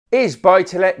Is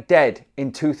BTL dead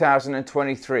in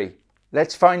 2023?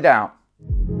 Let's find out.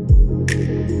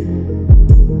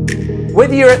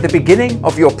 Whether you're at the beginning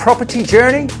of your property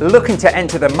journey, looking to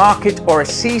enter the market, or a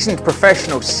seasoned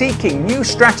professional seeking new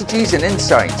strategies and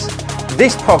insights,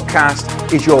 this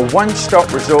podcast is your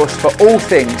one-stop resource for all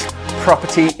things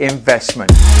property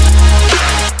investment.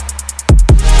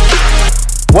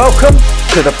 Welcome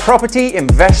to the Property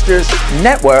Investors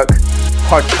Network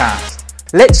podcast.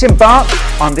 Let's embark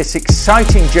on this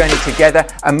exciting journey together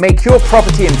and make your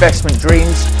property investment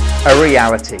dreams a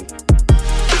reality.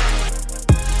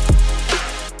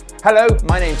 Hello,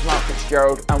 my name's Mark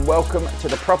Fitzgerald and welcome to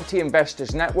the Property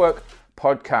Investors Network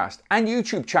podcast and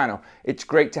YouTube channel. It's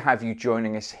great to have you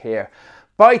joining us here.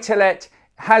 BTL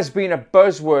has been a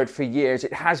buzzword for years.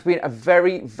 It has been a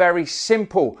very, very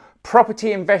simple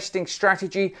property investing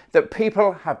strategy that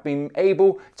people have been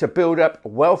able to build up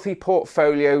wealthy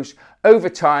portfolios over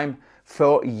time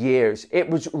for years. It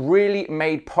was really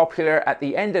made popular at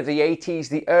the end of the 80s,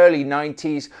 the early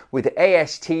 90s, with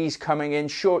ASTs coming in,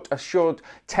 short assured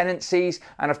tenancies,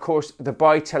 and of course the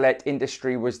buy-to-let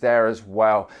industry was there as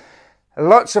well.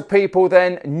 Lots of people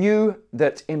then knew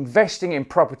that investing in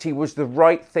property was the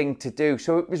right thing to do.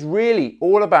 So it was really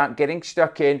all about getting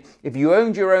stuck in. If you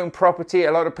owned your own property,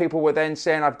 a lot of people were then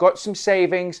saying, I've got some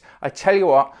savings. I tell you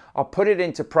what, I'll put it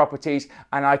into properties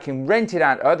and I can rent it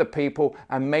out to other people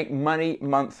and make money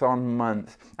month on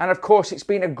month. And of course, it's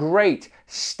been a great,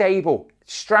 stable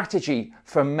strategy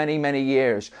for many, many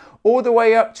years. All the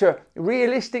way up to,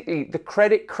 realistically, the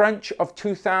credit crunch of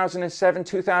 2007,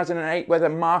 2008, where the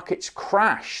markets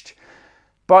crashed.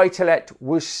 Buy-to-let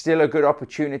was still a good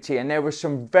opportunity, and there were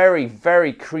some very,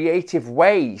 very creative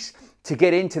ways to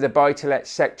get into the buy-to-let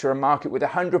sector and market with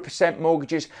 100%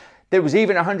 mortgages. There was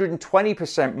even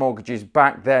 120% mortgages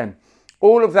back then.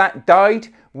 All of that died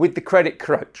with the credit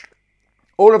crunch.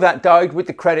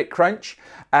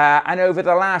 And over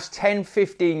the last 10,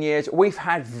 15 years, we've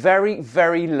had very,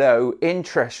 very low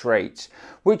interest rates,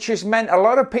 which has meant a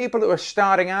lot of people who are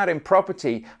starting out in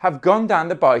property have gone down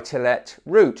the buy-to-let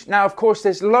route. Now, of course,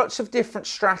 there's lots of different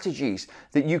strategies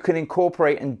that you can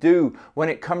incorporate and do when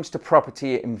it comes to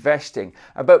property investing.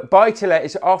 But buy-to-let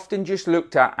is often just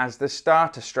looked at as the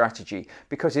starter strategy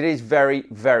because it is very,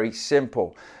 very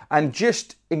simple. And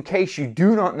just in case you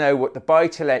do not know what the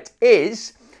buy-to-let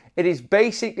is, it is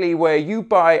basically where you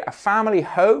buy a family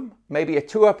home, maybe a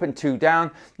 2 up and 2 down.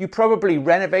 You probably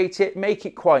renovate it, make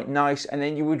it quite nice, and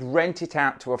then you would rent it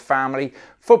out to a family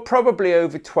for probably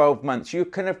over 12 months. You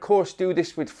can, of course, do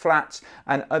this with flats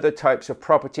and other types of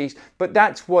properties, but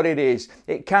that's what it is.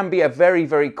 It can be a very,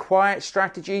 very quiet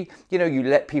strategy. You know, you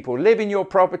let people live in your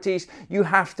properties. You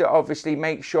have to obviously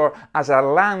make sure as a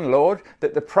landlord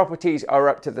that the properties are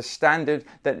up to the standard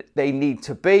that they need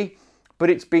to be. But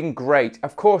it's been great.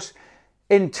 Of course,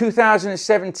 in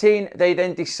 2017,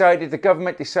 the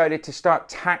government decided to start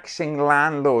taxing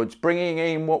landlords, bringing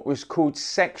in what was called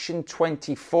Section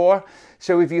 24.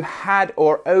 So if you had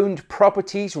or owned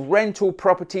properties, rental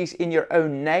properties in your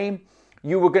own name,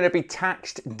 you were going to be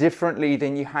taxed differently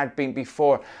than you had been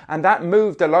before. And that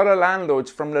moved a lot of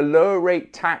landlords from the lower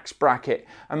rate tax bracket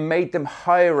and made them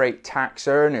higher rate tax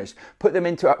earners, put them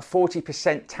into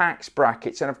 40% tax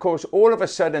brackets. And of course, all of a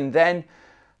sudden then,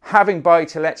 having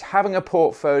buy-to-lets, having a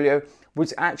portfolio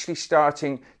was actually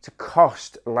starting to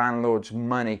cost landlords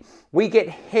money. We get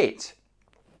hit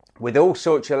with all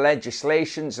sorts of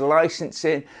legislations,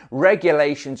 licensing,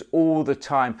 regulations all the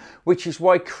time, which is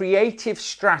why creative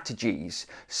strategies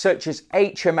such as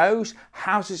HMOs,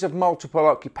 houses of multiple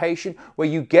occupation, where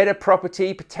you get a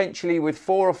property potentially with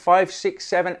 4 or 5, 6,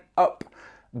 7 up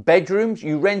bedrooms,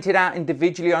 you rent it out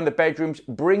individually on the bedrooms,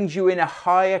 brings you in a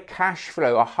higher cash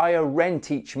flow, a higher rent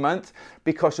each month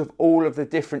because of all of the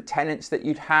different tenants that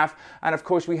you'd have. And of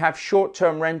course, we have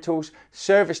short-term rentals,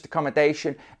 serviced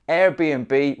accommodation,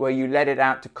 Airbnb, where you let it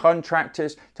out to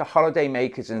contractors, to holiday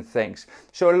makers and things.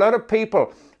 So a lot of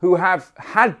people who have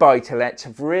had buy-to-lets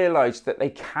have realized that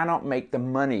they cannot make the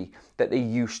money that they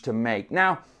used to make.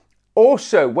 Now,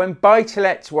 also, when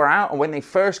buy-to-lets were out and when they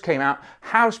first came out,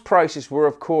 house prices were,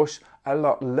 of course, a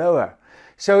lot lower.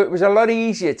 So it was a lot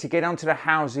easier to get onto the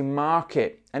housing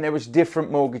market, and there was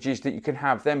different mortgages that you can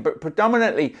have then. But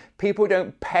predominantly, people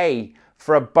don't pay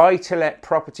for a buy-to-let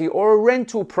property or a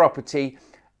rental property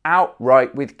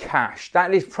outright with cash.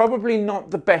 That is probably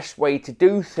not the best way to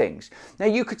do things. Now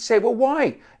you could say, well,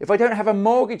 why? If I don't have a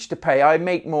mortgage to pay, I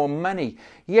make more money.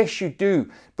 Yes, you do.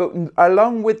 But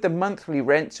along with the monthly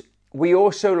rents, we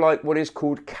also like what is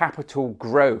called capital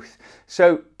growth.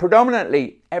 So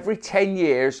predominantly every 10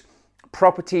 years,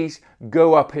 properties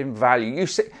go up in value.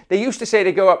 They used to say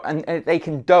they go up and they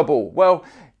can double. Well,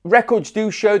 records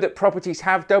do show that properties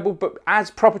have doubled, but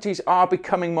as properties are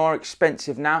becoming more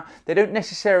expensive now, they don't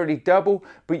necessarily double,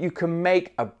 but you can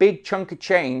make a big chunk of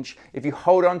change if you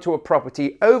hold on to a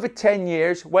property over 10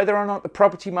 years, whether or not the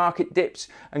property market dips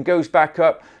and goes back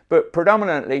up, but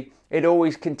predominantly it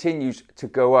always continues to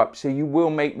go up. So you will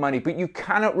make money, but you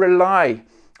cannot rely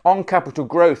on capital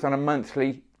growth on a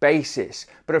monthly basis.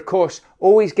 But of course,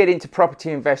 always get into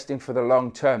property investing for the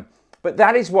long term. But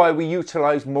that is why we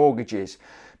utilize mortgages.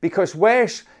 Because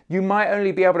whereas you might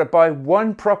only be able to buy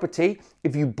one property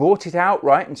if you bought it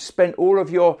outright and spent all of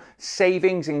your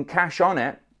savings and cash on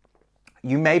it,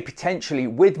 you may potentially,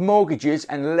 with mortgages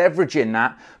and leveraging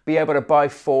that, be able to buy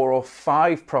 4 or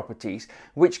 5 properties,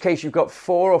 in which case you've got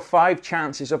 4 or 5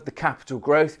 chances of the capital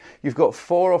growth, you've got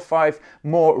 4 or 5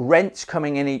 more rents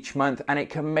coming in each month, and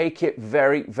it can make it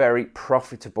very, very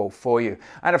profitable for you.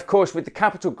 And of course, with the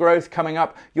capital growth coming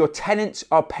up, your tenants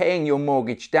are paying your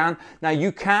mortgage down. Now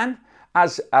you can,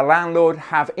 as a landlord,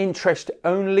 have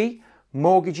interest-only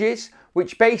mortgages,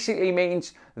 which basically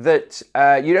means that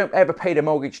you don't ever pay the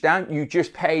mortgage down, you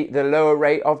just pay the lower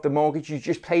rate of the mortgage, you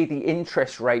just pay the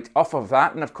interest rate off of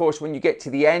that. And of course, when you get to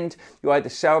the end, you either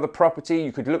sell the property,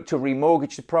 you could look to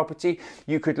remortgage the property,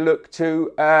 you could look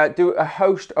to do a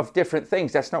host of different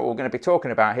things. That's not what we're going to be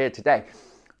talking about here today.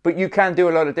 But you can do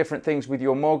a lot of different things with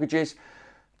your mortgages.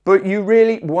 But you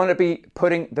really want to be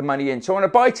putting the money in. So on a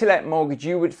buy-to-let mortgage,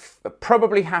 you would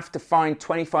probably have to find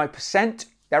 25%.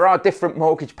 There are different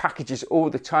mortgage packages all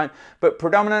the time, but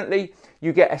predominantly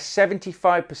you get a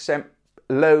 75%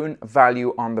 loan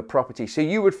value on the property. So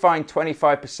you would find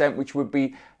 25%, which would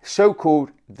be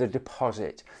so-called the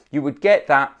deposit. You would get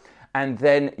that, and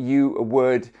then you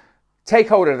would take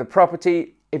hold of the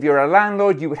property. If you're a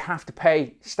landlord, you would have to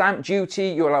pay stamp duty.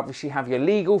 You'll obviously have your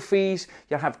legal fees.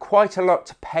 You'll have quite a lot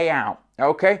to pay out,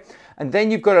 okay? And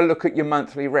then you've got to look at your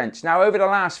monthly rents. Now, over the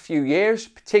last few years,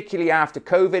 particularly after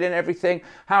COVID and everything,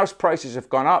 house prices have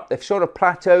gone up. They've sort of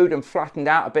plateaued and flattened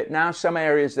out a bit now. Some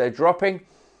areas they're dropping.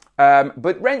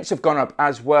 But rents have gone up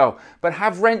as well. But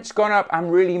have rents gone up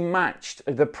and really matched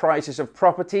the prices of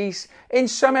properties? In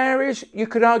some areas, you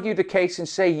could argue the case and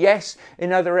say yes.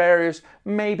 In other areas,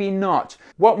 maybe not.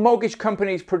 What mortgage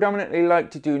companies predominantly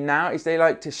like to do now is they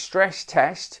like to stress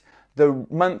test the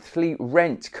monthly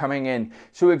rent coming in.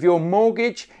 So if your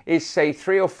mortgage is say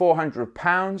 £300 or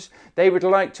 £400, they would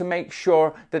like to make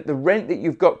sure that the rent that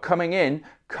you've got coming in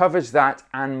covers that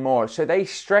and more. So they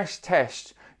stress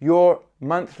test your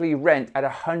monthly rent at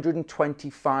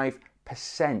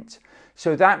 125%.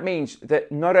 So that means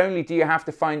that not only do you have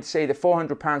to find, say, the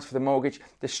 £400 for the mortgage,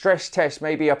 the stress test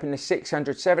may be up in the £600,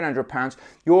 £700,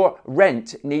 your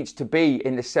rent needs to be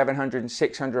in the £700 and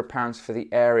 £600 for the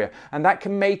area. And that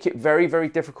can make it very, very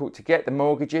difficult to get the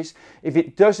mortgages. If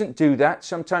it doesn't do that,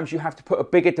 sometimes you have to put a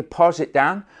bigger deposit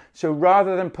down. So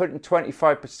rather than putting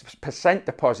 25%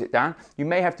 deposit down, you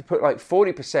may have to put like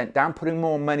 40% down, putting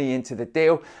more money into the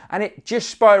deal, and it just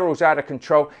spirals out of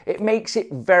control. It makes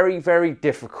it very, very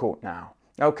difficult now.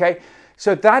 Okay,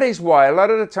 so that is why a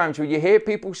lot of the times when you hear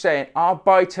people saying, are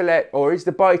buy-to-let or is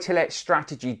the buy-to-let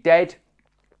strategy dead?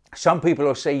 Some people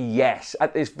will say yes.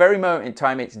 At this very moment in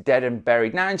time, it's dead and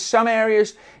buried. Now, in some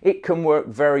areas, it can work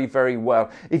very, very well.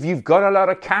 If you've got a lot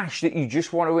of cash that you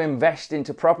just want to invest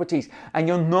into properties and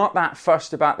you're not that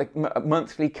fussed about the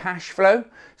monthly cash flow,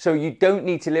 so you don't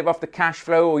need to live off the cash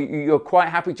flow, or you're quite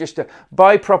happy just to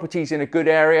buy properties in a good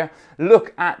area,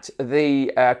 look at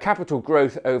the capital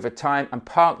growth over time and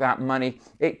park that money,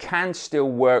 it can still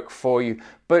work for you.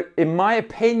 But in my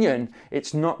opinion,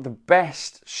 it's not the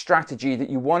best strategy that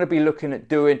you want to be looking at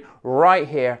doing right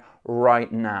here,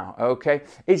 right now, okay?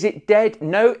 Is it dead?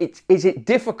 No. Is it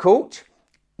difficult?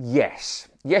 Yes.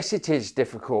 Yes, it is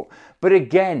difficult. But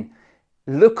again,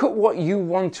 look at what you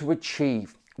want to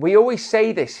achieve. We always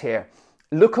say this here.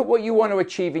 Look at what you want to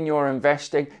achieve in your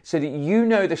investing so that you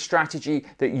know the strategy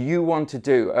that you want to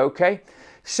do, okay?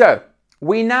 So,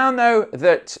 we now know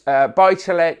that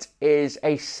buy-to-let is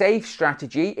a safe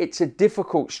strategy. It's a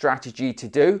difficult strategy to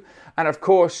do. And of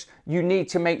course, you need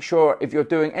to make sure if you're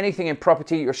doing anything in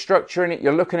property, you're structuring it,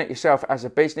 you're looking at yourself as a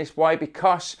business. Why?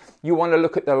 Because you want to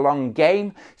look at the long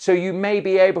game. So you may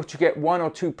be able to get 1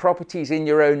 or 2 properties in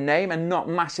your own name and not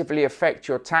massively affect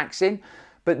your taxing.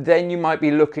 But then you might be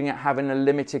looking at having a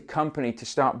limited company to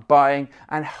start buying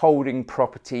and holding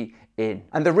property in.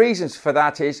 And the reasons for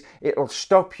that is it'll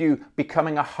stop you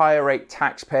becoming a higher rate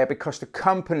taxpayer because the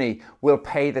company will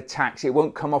pay the tax. It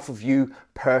won't come off of you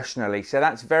personally. So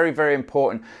that's very, very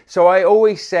important. So I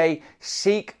always say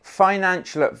seek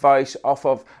financial advice off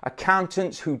of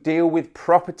accountants who deal with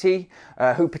property,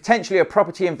 who potentially are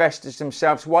property investors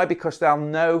themselves. Why? Because they'll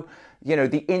know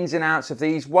the ins and outs of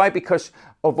these. Why? Because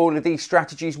of all of these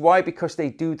strategies. Why? Because they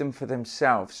do them for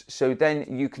themselves. So then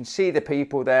you can see the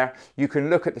people there, you can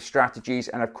look at the strategies,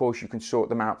 and of course you can sort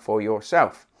them out for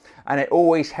yourself. And it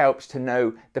always helps to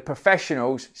know the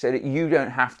professionals so that you don't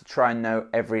have to try and know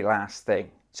every last thing.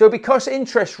 So because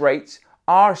interest rates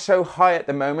are so high at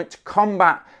the moment, to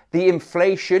combat the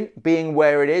inflation being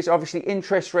where it is, obviously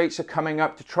interest rates are coming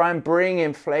up to try and bring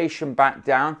inflation back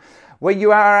down. When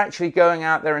you are actually going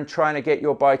out there and trying to get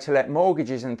your buy-to-let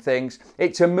mortgages and things,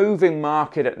 it's a moving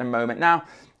market at the moment. Now,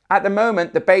 at the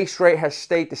moment, the base rate has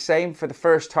stayed the same for the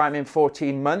first time in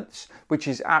 14 months, which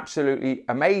is absolutely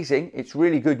amazing. It's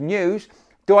really good news.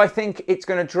 Do I think it's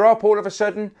going to drop all of a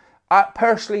sudden? I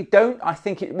personally don't. I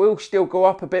think it will still go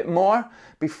up a bit more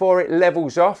before it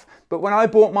levels off. But when I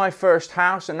bought my first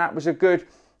house, and that was a good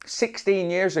 16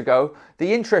 years ago,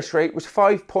 the interest rate was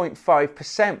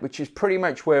 5.5%, which is pretty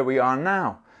much where we are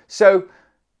now. So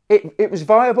it was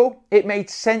viable. It made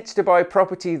sense to buy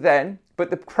property then, but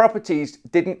the properties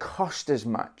didn't cost as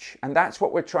much. And that's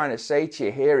what we're trying to say to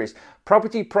you here is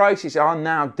property prices are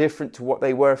now different to what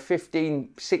they were 15,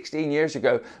 16 years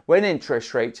ago when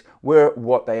interest rates were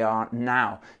what they are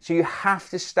now. So you have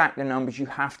to stack the numbers. You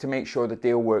have to make sure the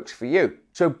deal works for you.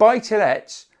 So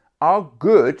buy-to-lets are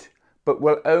good, but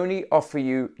will only offer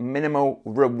you minimal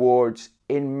rewards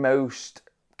in most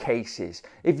cases.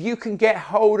 If you can get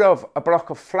hold of a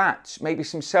block of flats, maybe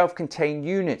some self-contained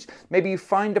units, maybe you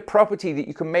find a property that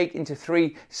you can make into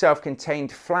 3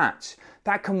 self-contained flats,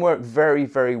 that can work very,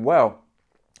 very well.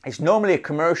 It's normally a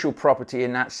commercial property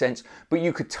in that sense, but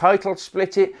you could title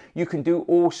split it, you can do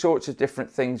all sorts of different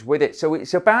things with it. So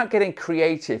it's about getting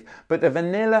creative, but the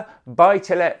vanilla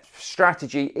buy-to-let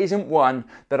strategy isn't one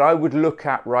that I would look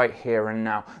at right here and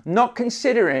now. Not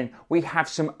considering we have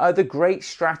some other great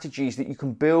strategies that you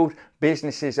can build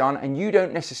businesses on, and you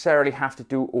don't necessarily have to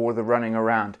do all the running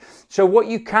around. So what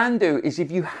you can do is if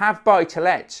you have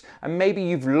buy-to-lets and maybe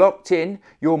you've locked in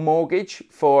your mortgage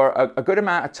for a good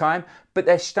amount of time, but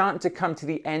they're starting to come to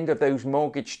the end of those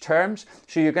mortgage terms.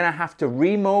 So you're going to have to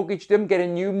remortgage them, get a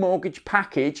new mortgage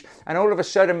package, and all of a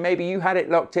sudden maybe you had it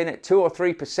locked in at 2 or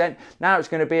 3%. Now it's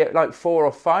going to be at like 4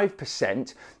 or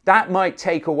 5%. That might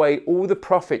take away all the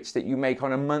profits that you make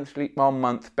on a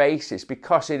month basis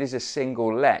because it is a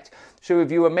single let. So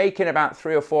if you were making about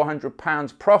 £300 or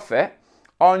 £400 profit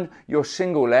on your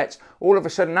single lets, all of a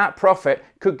sudden that profit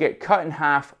could get cut in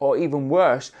half, or even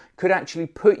worse, could actually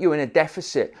put you in a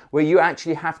deficit where you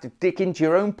actually have to dig into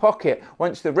your own pocket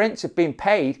once the rents have been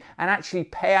paid and actually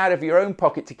pay out of your own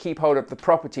pocket to keep hold of the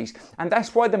properties. And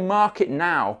that's why the market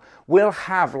now will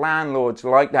have landlords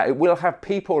like that. It will have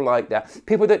people like that.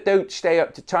 People that don't stay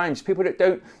up to times, people that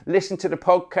don't listen to the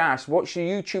podcast, watch the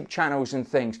YouTube channels and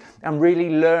things, and really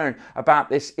learn about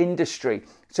this industry.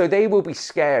 So they will be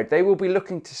scared. They will be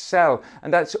looking to sell.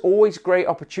 And that's always great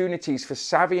opportunities for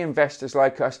savvy investors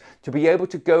like us to be able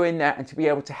to go in there and to be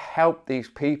able to help these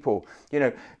people,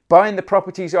 buying the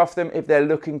properties off them if they're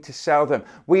looking to sell them.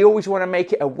 We always want to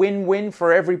make it a win-win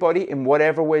for everybody in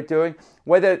whatever we're doing,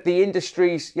 whether the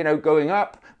industry's, going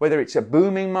up, whether it's a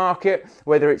booming market,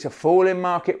 whether it's a falling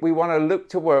market. We want to look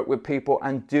to work with people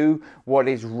and do what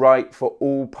is right for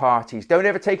all parties. Don't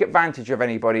ever take advantage of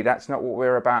anybody. That's not what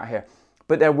we're about here.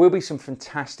 But there will be some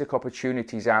fantastic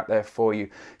opportunities out there for you.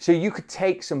 So you could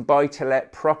take some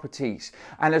buy-to-let properties.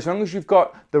 And as long as you've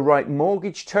got the right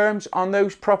mortgage terms on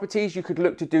those properties, you could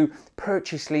look to do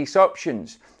purchase lease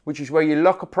options, which is where you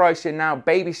lock a price in now,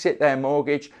 babysit their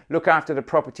mortgage, look after the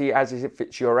property as if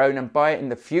it's your own and buy it in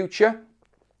the future.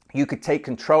 You could take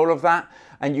control of that,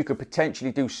 and you could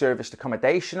potentially do serviced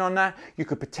accommodation on that. You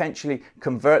could potentially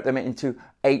convert them into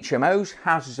HMOs,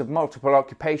 houses of multiple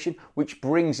occupation, which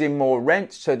brings in more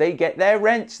rent. So they get their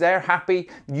rents, they're happy.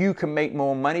 You can make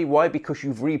more money. Why? Because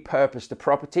you've repurposed the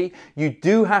property. You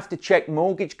do have to check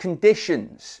mortgage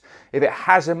conditions. If it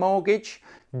has a mortgage,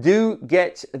 do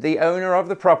get the owner of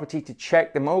the property to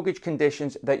check the mortgage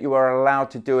conditions that you are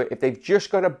allowed to do it. If they've just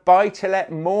got a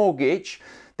buy-to-let mortgage,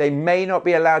 they may not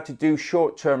be allowed to do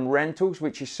short-term rentals,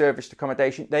 which is serviced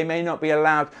accommodation. They may not be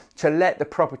allowed to let the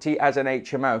property as an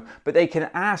HMO, but they can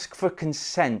ask for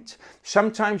consent.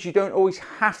 Sometimes you don't always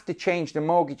have to change the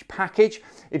mortgage package.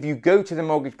 If you go to the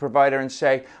mortgage provider and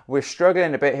say, we're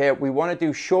struggling a bit here, we want to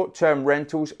do short-term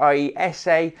rentals, i.e.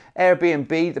 SA,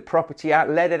 Airbnb, the property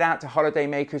out, let it out to holiday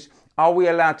makers. Are we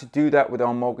allowed to do that with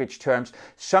our mortgage terms?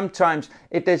 Sometimes,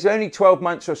 if there's only 12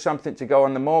 months or something to go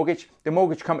on the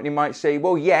mortgage company might say,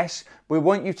 well, yes, we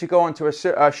want you to go onto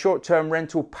a short-term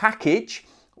rental package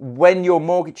when your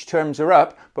mortgage terms are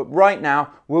up, but right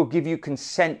now we'll give you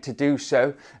consent to do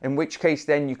so, in which case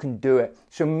then you can do it.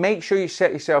 So make sure you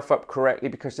set yourself up correctly,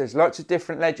 because there's lots of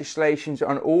different legislations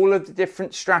on all of the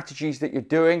different strategies that you're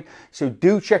doing. So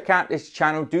do check out this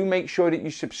channel. Do make sure that you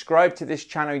subscribe to this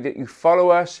channel, that you follow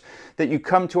us, that you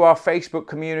come to our Facebook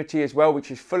community as well,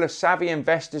 which is full of savvy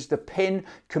investors, the PIN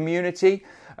community,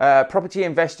 property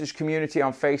investors community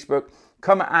on Facebook.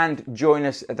 Come and join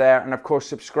us there, and of course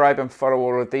subscribe and follow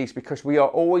all of these, because we are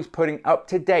always putting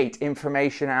up-to-date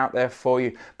information out there for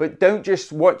you. But don't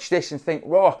just watch this and think,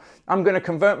 oh, I'm going to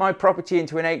convert my property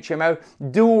into an HMO.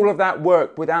 Do all of that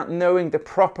work without knowing the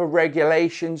proper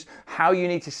regulations, how you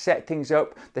need to set things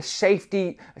up, the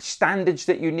safety standards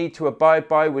that you need to abide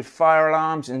by with fire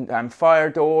alarms and fire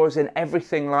doors and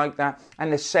everything like that.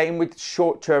 And the same with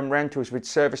short-term rentals, with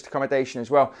serviced accommodation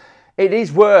as well. It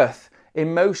is worth,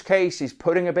 in most cases,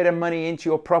 putting a bit of money into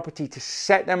your property to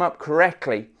set them up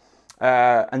correctly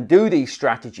and do these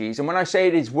strategies. And when I say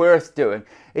it is worth doing,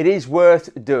 it is worth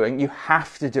doing. You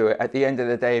have to do it at the end of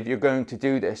the day if you're going to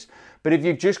do this. But if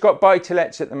you've just got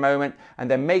buy-to-lets at the moment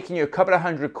and they're making you a couple of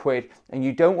 £100 and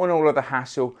you don't want all of the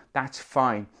hassle, that's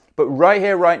fine. But right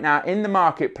here, right now, in the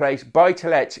marketplace,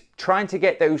 buy-to-lets, trying to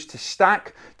get those to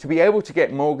stack, to be able to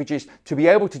get mortgages, to be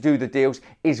able to do the deals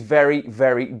is very,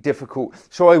 very difficult.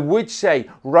 So I would say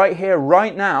right here,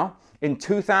 right now, in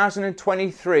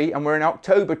 2023, and we're in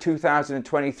October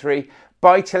 2023,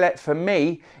 buy-to-let for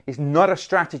me is not a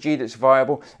strategy that's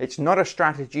viable. It's not a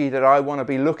strategy that I want to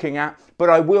be looking at, but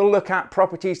I will look at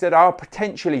properties that are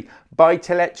potentially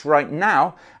buy-to-lets right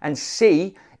now and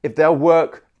see if they'll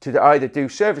work to either do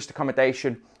serviced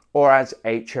accommodation or as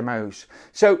HMOs.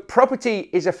 So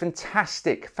property is a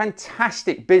fantastic,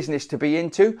 fantastic business to be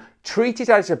into. Treat it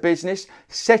as a business,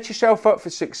 set yourself up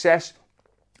for success,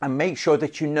 and make sure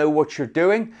that you know what you're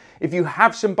doing. If you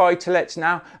have some buy-to-lets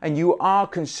now and you are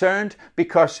concerned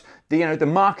because the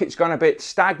market's gone a bit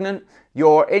stagnant,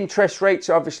 your interest rates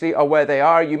obviously are where they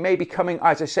are. You may be coming,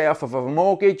 as I say, off of a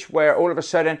mortgage where all of a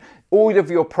sudden all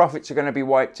of your profits are going to be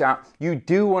wiped out. You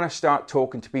do want to start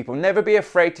talking to people. Never be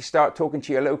afraid to start talking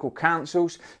to your local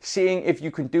councils, seeing if you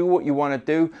can do what you want to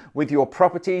do with your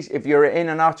properties. If you're in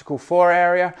an Article 4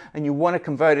 area and you want to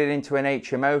convert it into an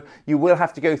HMO, you will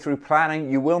have to go through planning.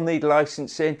 You will need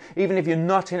licensing. Even if you're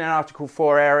not in an Article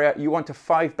 4 area, you want a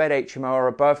 5-bed HMO or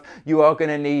above, you are going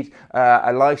to need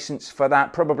a license for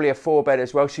that, probably a 4-bed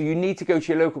as well. So you need to go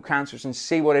to your local councils and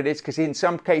see what it is, because in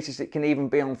some cases it can even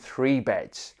be on 3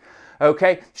 beds.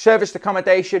 Okay, serviced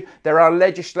accommodation, there are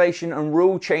legislation and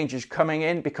rule changes coming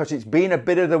in because it's been a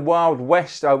bit of the Wild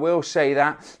West, I will say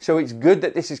that. So it's good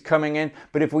that this is coming in,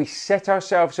 but if we set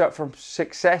ourselves up for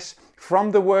success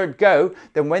from the word go,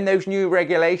 then when those new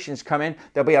regulations come in,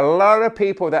 there'll be a lot of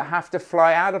people that have to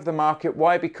fly out of the market.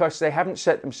 Why? Because they haven't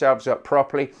set themselves up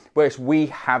properly, whereas we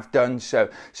have done so.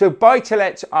 So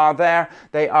buy-to-lets are there.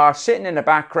 They are sitting in the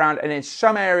background, and in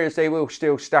some areas they will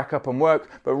still stack up and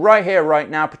work. But right here, right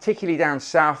now, particularly down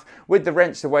south, with the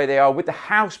rents the way they are, with the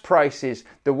house prices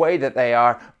the way that they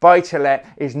are, buy-to-let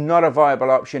is not a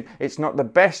viable option. It's not the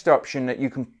best option that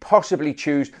you can possibly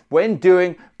choose when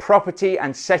doing property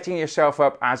and setting yourself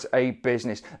up as a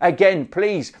business. Again,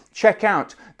 please check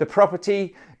out the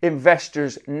Property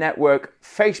Investors Network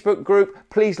Facebook group.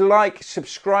 Please like,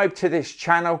 subscribe to this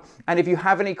channel, and if you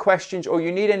have any questions or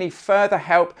you need any further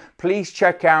help, please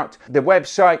check out the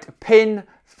website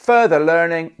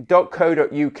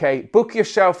pinfurtherlearning.co.uk. Book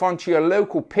yourself onto your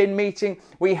local PIN meeting.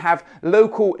 We have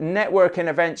local networking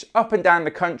events up and down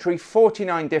the country,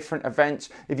 49 different events.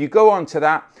 If you go onto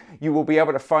that, you will be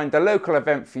able to find the local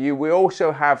event for you. We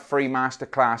also have free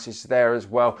masterclasses there as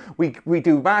well. We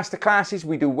do masterclasses,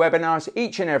 we do webinars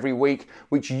each and every week,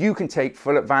 which you can take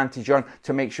full advantage on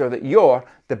to make sure that you're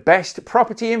the best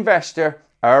property investor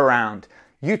around.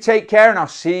 You take care, and I'll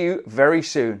see you very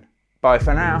soon. Bye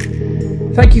for now.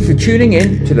 Thank you for tuning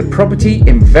in to the Property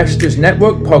Investors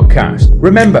Network podcast.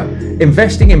 Remember,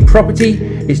 investing in property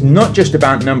is not just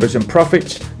about numbers and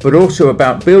profits, but also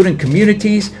about building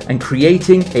communities and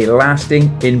creating a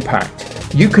lasting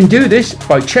impact. You can do this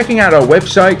by checking out our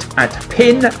website at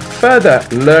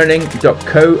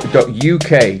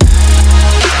pinfurtherlearning.co.uk.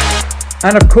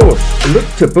 And of course, look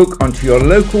to book onto your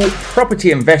local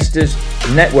Property Investors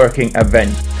Networking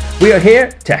event. We are here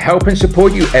to help and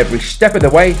support you every step of the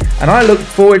way, and I look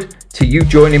forward to you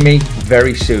joining me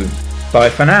very soon. Bye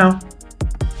for now.